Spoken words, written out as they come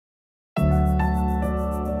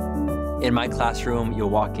In my classroom,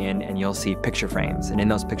 you'll walk in and you'll see picture frames. And in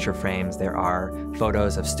those picture frames, there are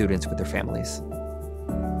photos of students with their families.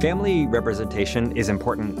 Family representation is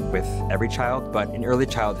important with every child, but in early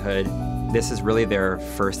childhood, this is really their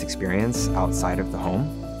first experience outside of the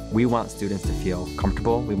home. We want students to feel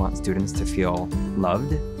comfortable. We want students to feel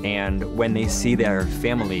loved. And when they see their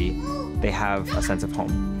family, they have a sense of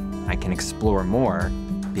home. I can explore more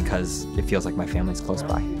because it feels like my family's close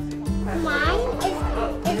by. Mine is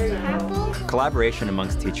purple. Collaboration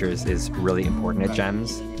amongst teachers is really important at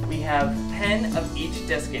GEMS. We have 10 of each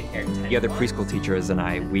disc in here. The other preschool teachers and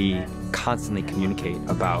I, we constantly communicate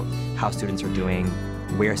about how students are doing,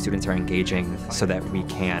 where students are engaging, so that we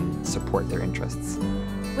can support their interests.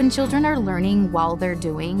 When children are learning while they're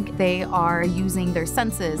doing, they are using their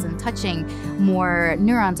senses and touching. More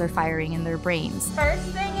neurons are firing in their brains. First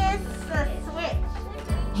thing is the switch.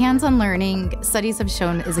 Hands-on learning, studies have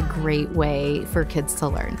shown, is a great way for kids to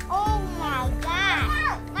learn. Oh my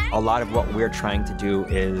God. A lot of what we're trying to do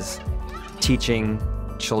is teaching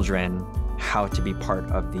children how to be part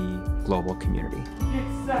of the global community.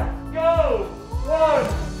 Get set, go!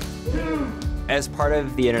 1, 2. As part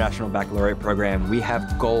of the International Baccalaureate program, we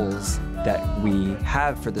have goals that we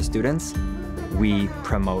have for the students. We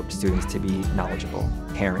promote students to be knowledgeable,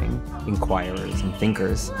 caring, inquirers, and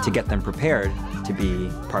thinkers to get them prepared to be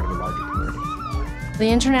part of a larger community. The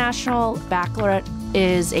International Baccalaureate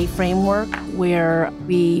is a framework where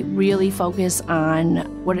we really focus on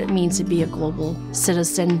what it means to be a global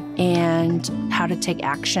citizen and how to take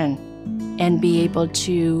action and be able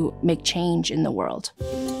to make change in the world.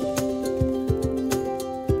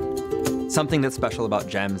 Something that's special about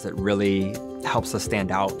GEMS that really helps us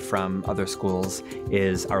stand out from other schools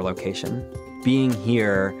is our location. Being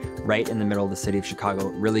here right in the middle of the city of Chicago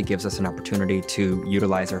really gives us an opportunity to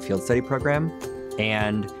utilize our field study program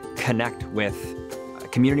and connect with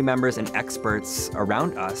community members and experts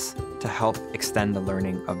around us to help extend the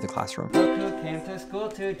learning of the classroom. Look who came to school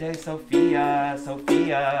today, Sophia,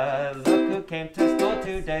 Sophia. Look who came to school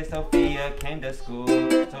today, Sophia came to school.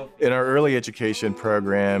 In our early education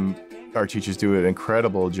program, our teachers do an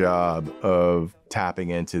incredible job of tapping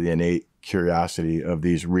into the innate curiosity of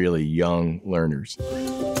these really young learners.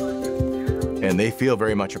 And they feel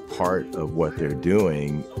very much a part of what they're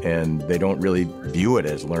doing, and they don't really view it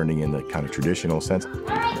as learning in the kind of traditional sense. All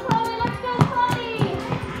right, Chloe, let's go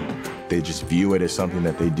potty. They just view it as something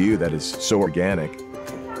that they do that is so organic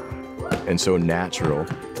and so natural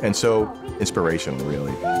and so inspirational,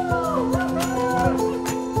 really.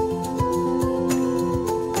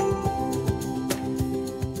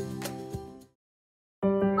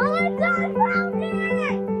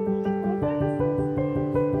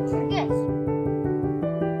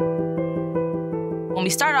 When we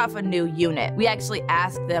start off a new unit, we actually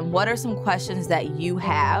ask them, what are some questions that you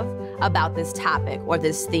have about this topic or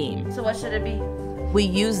this theme? So what should it be? We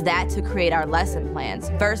use that to create our lesson plans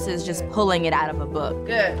versus just pulling it out of a book.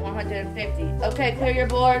 Good, 150. Okay, clear your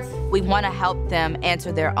boards. We want to help them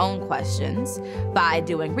answer their own questions by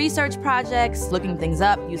doing research projects, looking things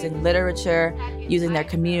up, using literature, using their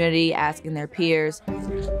community, asking their peers.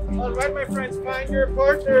 All right, my friends, find your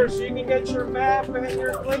partner so you can get your map and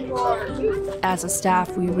your clipboard. As a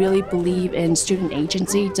staff, we really believe in student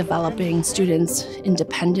agency, developing students'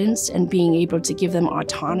 independence and being able to give them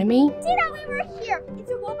autonomy. See that we were here.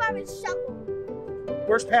 It's a robot with a shovel.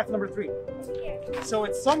 Where's path number 3? So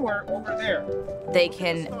it's somewhere over there. They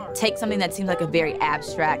can take something that seems like a very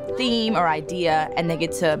abstract theme or idea and they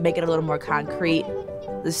get to make it a little more concrete.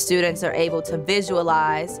 The students are able to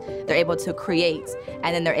visualize, they're able to create,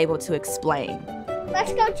 and then they're able to explain.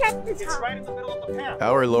 Let's go check the It's top. right in the middle of the path.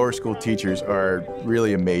 Our lower school teachers are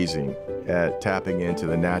really amazing at tapping into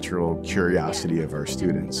the natural curiosity of our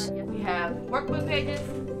students. We have workbook pages,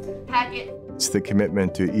 packet. It's the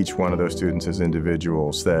commitment to each one of those students as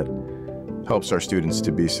individuals that helps our students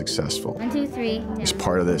to be successful. 1, 2, 3. It's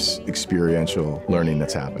part of this experiential learning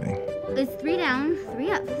that's happening. It's 3 down,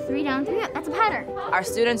 3 up, 3 down, 3 up. That's a pattern. Our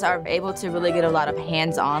students are able to really get a lot of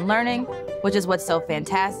hands-on learning, which is what's so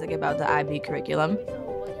fantastic about the IB curriculum.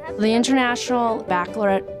 The International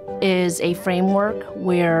Baccalaureate is a framework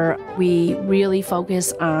where we really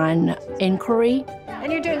focus on inquiry.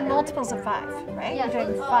 And you're doing multiples of 5, right? Yeah. You're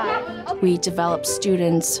doing 5. We develop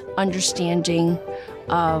students' understanding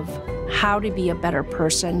of how to be a better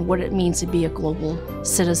person, what it means to be a global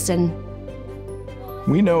citizen.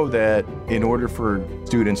 We know that in order for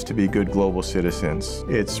students to be good global citizens,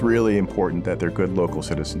 it's really important that they're good local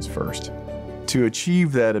citizens first. To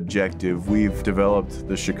achieve that objective, we've developed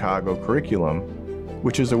the Chicago curriculum,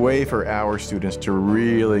 which is a way for our students to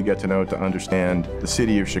really get to know, to understand the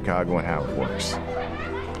city of Chicago and how it works.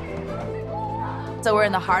 So we're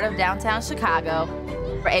in the heart of downtown Chicago.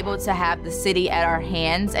 We're able to have the city at our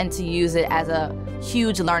hands and to use it as a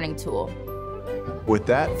huge learning tool. With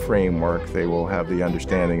that framework, they will have the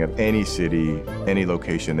understanding of any city, any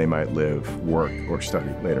location they might live, work, or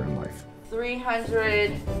study later in life.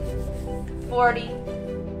 340.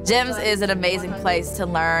 GEMS is an amazing place to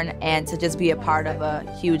learn and to just be a part of a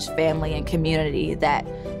huge family and community that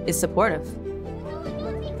is supportive.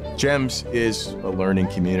 GEMS is a learning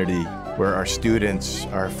community where our students,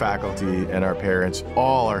 our faculty, and our parents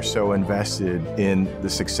all are so invested in the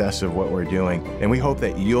success of what we're doing. And we hope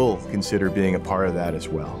that you'll consider being a part of that as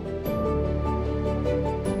well.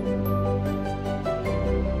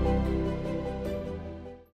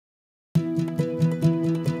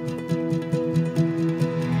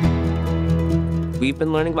 We've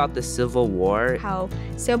been learning about the Civil War. How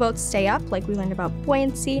sailboats stay up, like we learned about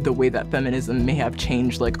buoyancy. The way that feminism may have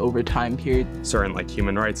changed like over time period. Certain like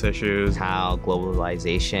human rights issues. How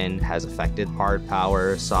globalization has affected hard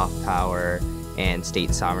power, soft power, and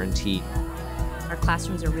state sovereignty. Our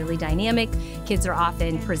classrooms are really dynamic. Kids are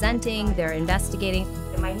often presenting, they're investigating.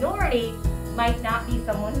 The minority might not be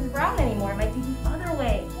someone who's brown anymore. It might be the other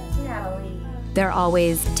way. Natalie. They're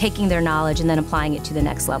always taking their knowledge and then applying it to the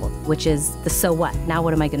next level, which is the so what? Now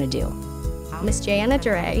what am I going to do? Miss Jana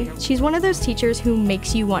Duray, she's one of those teachers who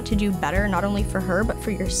makes you want to do better, not only for her, but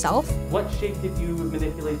for yourself. What shape did you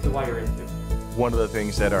manipulate the wire into? One of the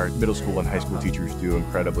things that our middle school and high school teachers do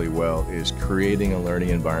incredibly well is creating a learning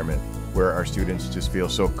environment where our students just feel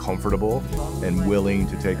so comfortable and willing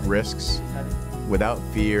to take risks without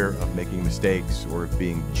fear of making mistakes or of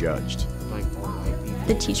being judged.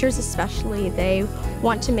 The teachers especially, they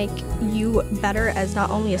want to make you better as not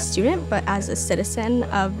only a student, but as a citizen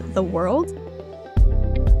of the world.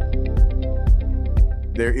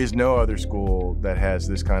 There is no other school that has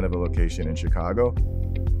this kind of a location in Chicago.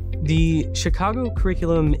 The Chicago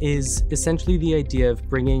curriculum is essentially the idea of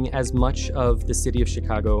bringing as much of the city of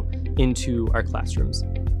Chicago into our classrooms.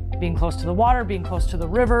 Being close to the water, being close to the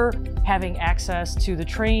river, having access to the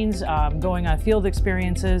trains, going on field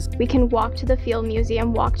experiences. We can walk to the Field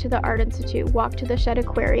Museum, walk to the Art Institute, walk to the Shed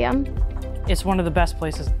Aquarium. It's one of the best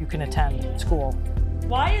places you can attend school.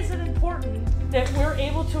 Why is it important that we're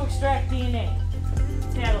able to extract DNA?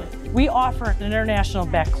 Natalie. We offer an international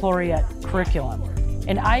baccalaureate curriculum.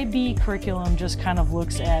 An IB curriculum just kind of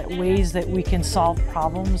looks at ways that we can solve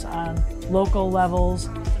problems on local levels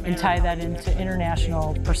and tie that into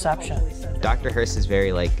international perception. Dr. Hurst is very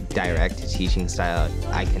direct teaching style.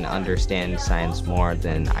 I can understand science more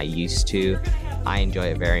than I used to. I enjoy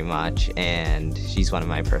it very much, and she's one of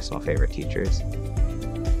my personal favorite teachers.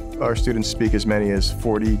 Our students speak as many as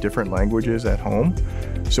 40 different languages at home.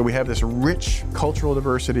 So we have this rich cultural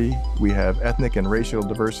diversity. We have ethnic and racial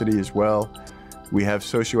diversity as well. We have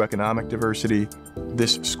socioeconomic diversity.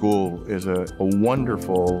 This school is a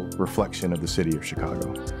wonderful reflection of the city of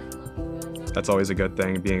Chicago. That's always a good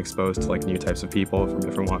thing, being exposed to new types of people from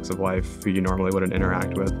different walks of life who you normally wouldn't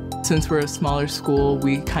interact with. Since we're a smaller school,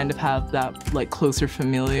 we kind of have that closer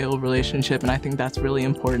familial relationship, and I think that's really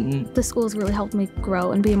important. The school's really helped me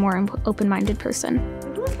grow and be a more open-minded person.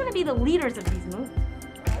 Who's going to be the leaders of these movements?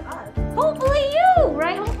 Hopefully you,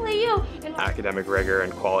 right? Hopefully you. Academic rigor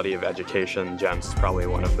and quality of education, GEMS is probably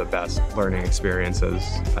one of the best learning experiences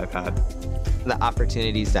I've had. The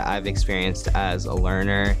opportunities that I've experienced as a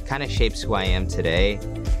learner kind of shapes who I am today.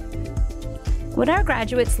 When our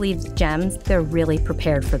graduates leave GEMS, they're really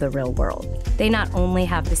prepared for the real world. They not only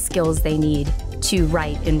have the skills they need to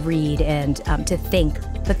write and read and to think,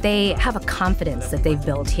 but they have a confidence that they've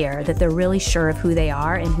built here, that they're really sure of who they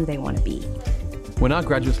are and who they want to be. When our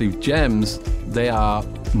graduates leave GEMS, they are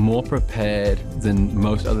more prepared than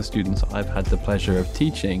most other students I've had the pleasure of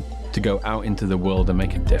teaching to go out into the world and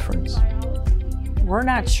make a difference. We're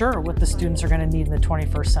not sure what the students are going to need in the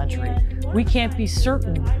 21st century. We can't be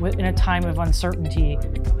certain in a time of uncertainty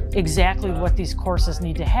exactly what these courses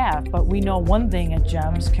need to have, but we know one thing at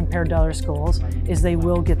GEMS compared to other schools is they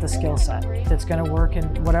will get the skill set that's going to work in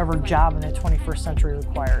whatever job in the 21st century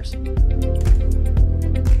requires.